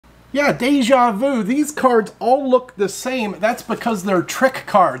Yeah, deja vu. These cards all look the same. That's because they're trick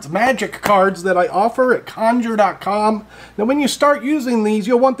cards, magic cards that I offer at conjure.com. Now when you start using these,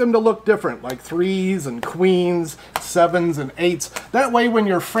 you'll want them to look different, like 3s and queens, 7s and 8s. That way when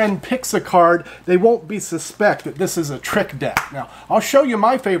your friend picks a card, they won't be suspect that this is a trick deck. Now, I'll show you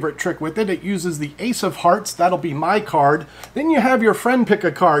my favorite trick with it. It uses the Ace of Hearts. That'll be my card. Then you have your friend pick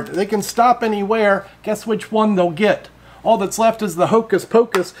a card. They can stop anywhere. Guess which one they'll get? All that's left is the hocus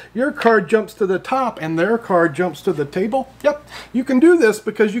pocus. Your card jumps to the top and their card jumps to the table. Yep, you can do this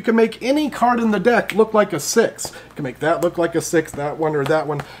because you can make any card in the deck look like a 6. You can make that look like a 6, that one or that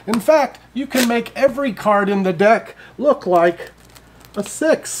one. In fact, you can make every card in the deck look like a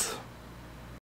 6.